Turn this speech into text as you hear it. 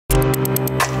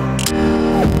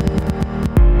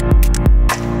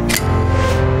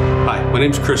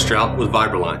name's Chris Trout with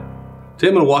Vibraline. Today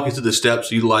I'm going to walk you through the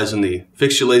steps utilizing the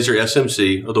fixture laser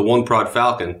SMC or the one-prod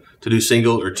Falcon to do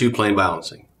single or two-plane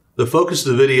balancing. The focus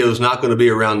of the video is not going to be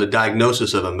around the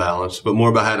diagnosis of imbalance, but more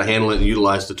about how to handle it and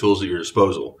utilize the tools at your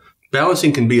disposal.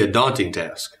 Balancing can be a daunting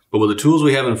task, but with the tools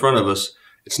we have in front of us,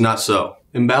 it's not so.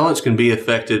 Imbalance can be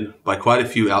affected by quite a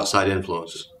few outside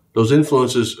influences. Those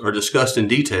influences are discussed in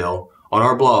detail on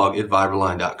our blog at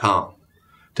vibraline.com.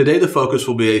 Today the focus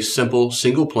will be a simple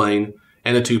single plane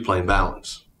and a two-plane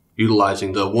balance,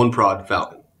 utilizing the one-prod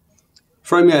Falcon. In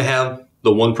front of me I have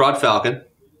the one-prod Falcon,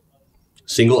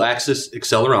 single axis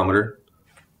accelerometer,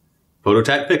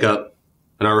 phototac pickup,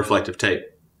 and our reflective tape.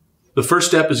 The first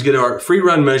step is to get our free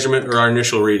run measurement or our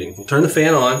initial reading. We'll turn the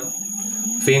fan on,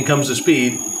 the fan comes to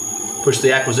speed, push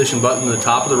the acquisition button in the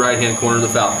top of the right-hand corner of the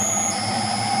Falcon.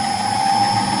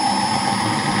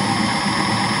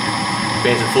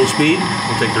 Fan's at full speed,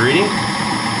 we'll take the reading.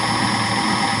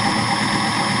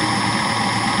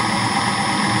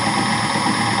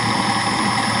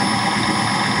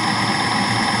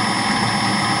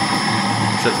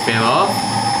 Shut the fan off.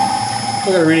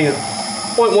 We got a reading at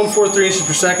 0.143 inches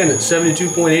per second at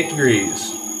 72.8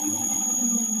 degrees.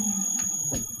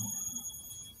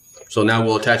 So now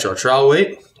we'll attach our trowel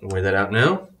weight. We'll weigh that out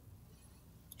now.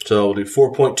 So we'll do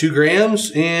 4.2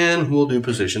 grams and we'll do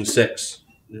position 6.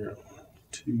 0,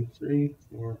 2, 3,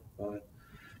 4, 5.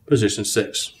 Position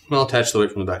 6. I'll attach the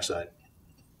weight from the back side.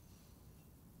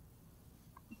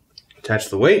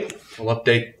 Attach the weight. We'll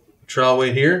update the trowel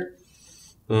weight here.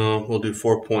 We'll do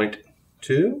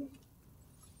 4.2.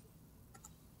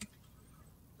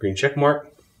 Green check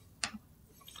mark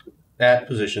at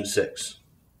position 6.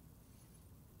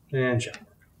 And check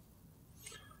mark.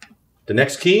 The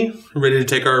next key, we're ready to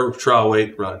take our trowel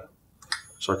weight run.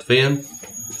 Start the fan.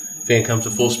 Fan comes to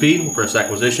full speed. We'll press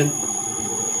acquisition.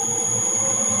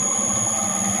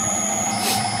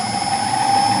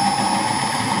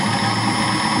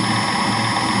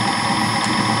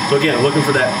 So again, looking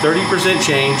for that 30%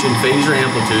 change in phase or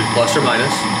amplitude, plus or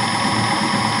minus.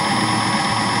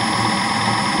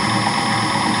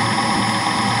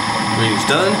 Reading's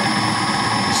done.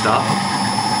 Stop.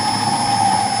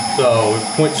 So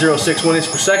 0.061 inches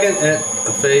per second at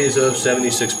a phase of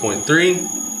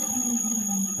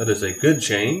 76.3. That is a good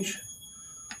change.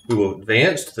 We will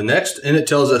advance to the next, and it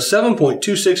tells us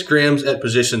 7.26 grams at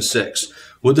position 6.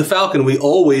 With the Falcon, we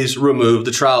always remove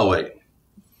the trowel weight.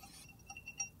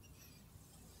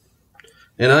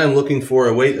 And I'm looking for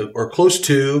a weight of, or close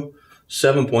to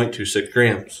 7.26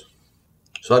 grams.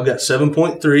 So I've got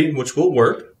 7.3, which will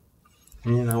work.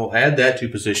 And I will add that to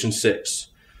position 6.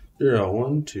 0,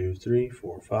 1, 2, 3,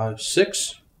 4, 5,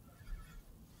 6.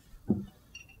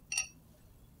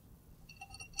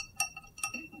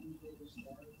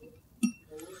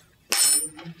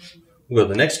 We'll go to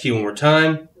the next key one more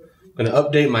time. I'm going to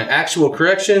update my actual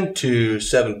correction to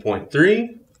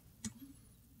 7.3.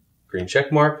 Green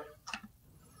check mark.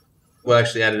 We'll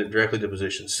actually add it directly to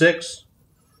position 6.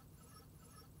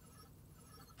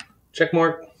 Check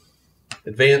mark.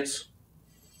 Advance.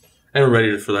 And we're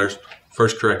ready for our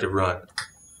first corrective run.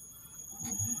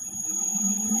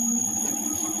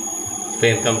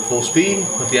 Fan comes to full speed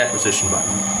with the acquisition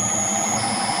button.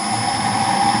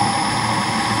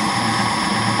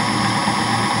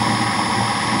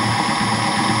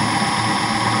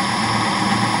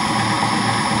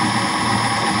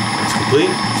 That's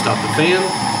complete. Stop the fan.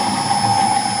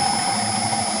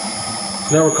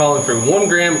 So now we're calling for 1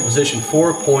 gram at position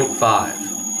 4.5.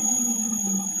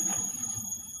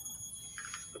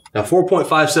 Now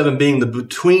 4.57 being the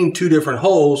between two different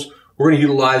holes, we're going to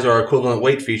utilize our equivalent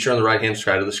weight feature on the right-hand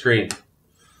side of the screen.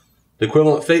 The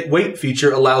equivalent weight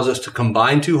feature allows us to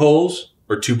combine two holes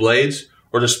or two blades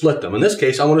or to split them. In this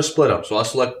case, I want to split them. So I'll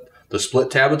select the split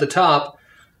tab at the top.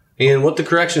 And what the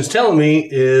correction is telling me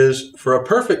is for a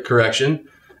perfect correction,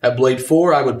 at blade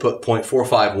 4, I would put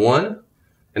 0.451.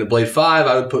 And at blade 5,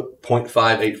 I would put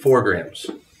 0.584 grams.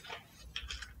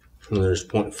 And there's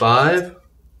 0.5.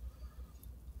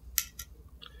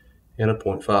 And a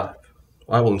 0.5.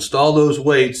 I will install those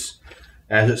weights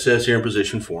as it says here in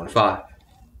position 4 and 5.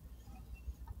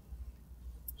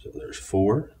 So there's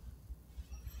 4.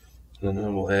 And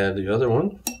then we'll add the other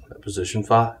one at position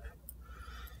 5.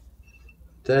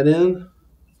 Put that in.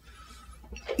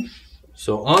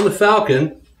 So on the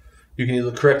Falcon, you can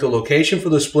either correct the location for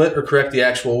the split or correct the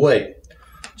actual weight.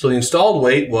 So the installed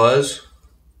weight was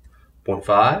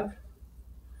 0.5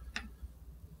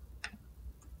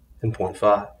 and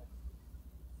 0.5.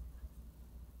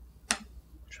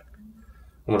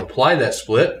 I'm going to apply that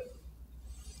split,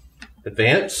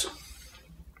 advance,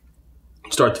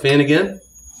 start the fan again.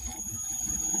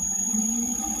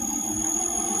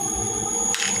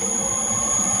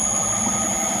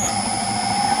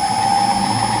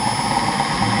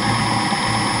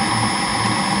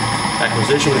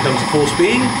 Acquisition when it comes to full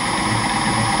speed.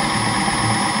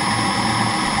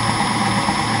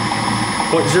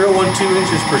 0.012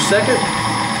 inches per second.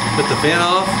 Put the fan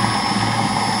off.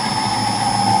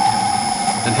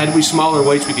 And had we smaller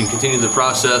weights, we can continue the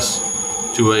process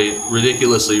to a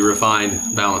ridiculously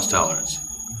refined balance tolerance.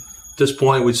 At this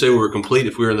point, we'd say we were complete.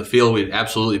 If we were in the field, we'd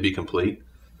absolutely be complete.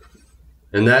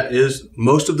 And that is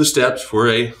most of the steps for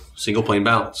a single plane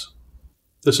balance.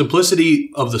 The simplicity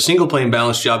of the single plane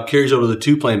balance job carries over to the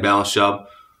two plane balance job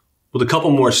with a couple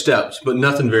more steps, but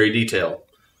nothing very detailed.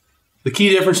 The key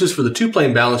differences for the two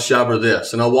plane balance job are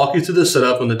this, and I'll walk you through the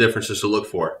setup and the differences to look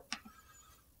for.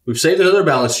 We've saved another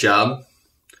balance job,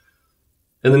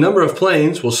 and the number of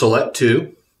planes we'll select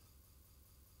 2.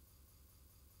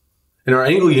 In our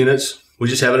angle units, we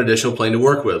just have an additional plane to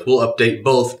work with. We'll update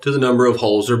both to the number of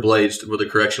holes or blades where the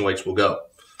correction weights will go.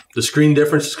 The screen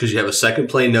difference is because you have a second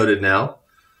plane noted now.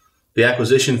 The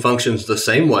acquisition functions the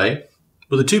same way.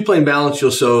 With a two plane balance,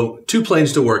 you'll show 2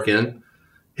 planes to work in,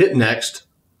 hit next,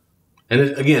 and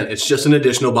again, it's just an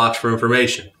additional box for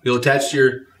information. You'll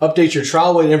update your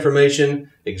trial weight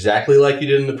information exactly like you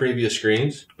did in the previous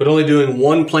screens, but only doing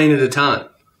 1 plane at a time.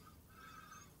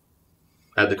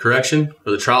 Add the correction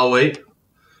or the trial weight,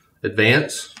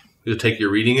 advance, you'll take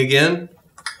your reading again.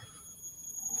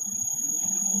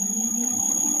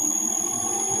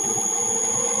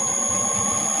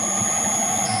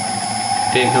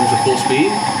 Fan comes to full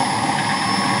speed.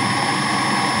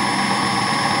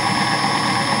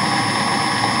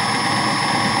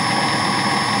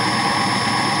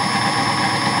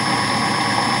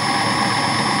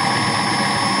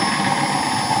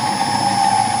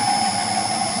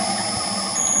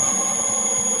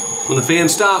 When the fan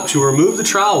stops, you'll remove the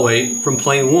trial weight from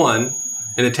plane 1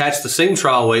 and attach the same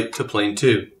trial weight to plane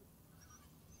 2.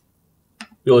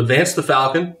 You'll advance the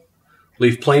Falcon,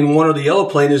 leave plane 1 or the yellow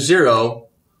plane as 0,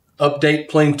 update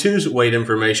plane 2's weight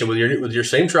information with your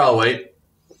same trial weight.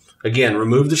 Again,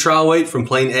 remove the trial weight from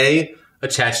plane A,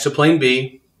 attach to plane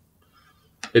B,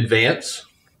 advance.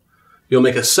 You'll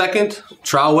make a second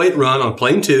trial weight run on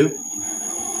plane 2.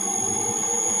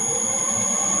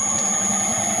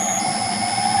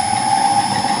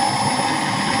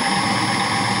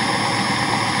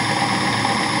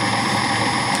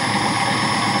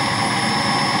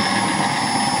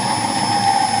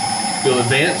 You'll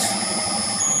advance,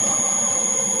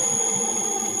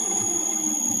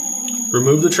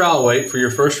 remove the trial weight for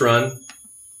your first run,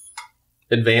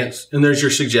 advance, and there's your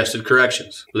suggested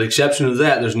corrections. With the exception of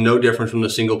that, there's no difference from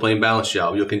the single plane balance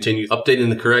job. You'll continue updating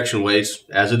the correction weights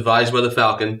as advised by the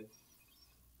Falcon,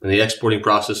 and the exporting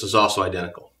process is also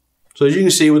identical. So as you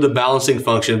can see with the balancing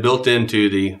function built into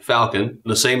the Falcon,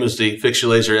 the same as the fixture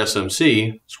laser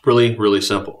SMC, it's really, really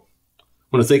simple.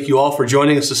 I want to thank you all for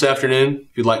joining us this afternoon.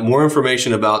 If you'd like more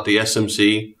information about the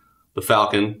SMC, the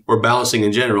Falcon, or balancing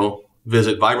in general,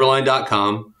 visit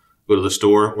Vibraline.com, go to the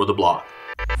store or the blog.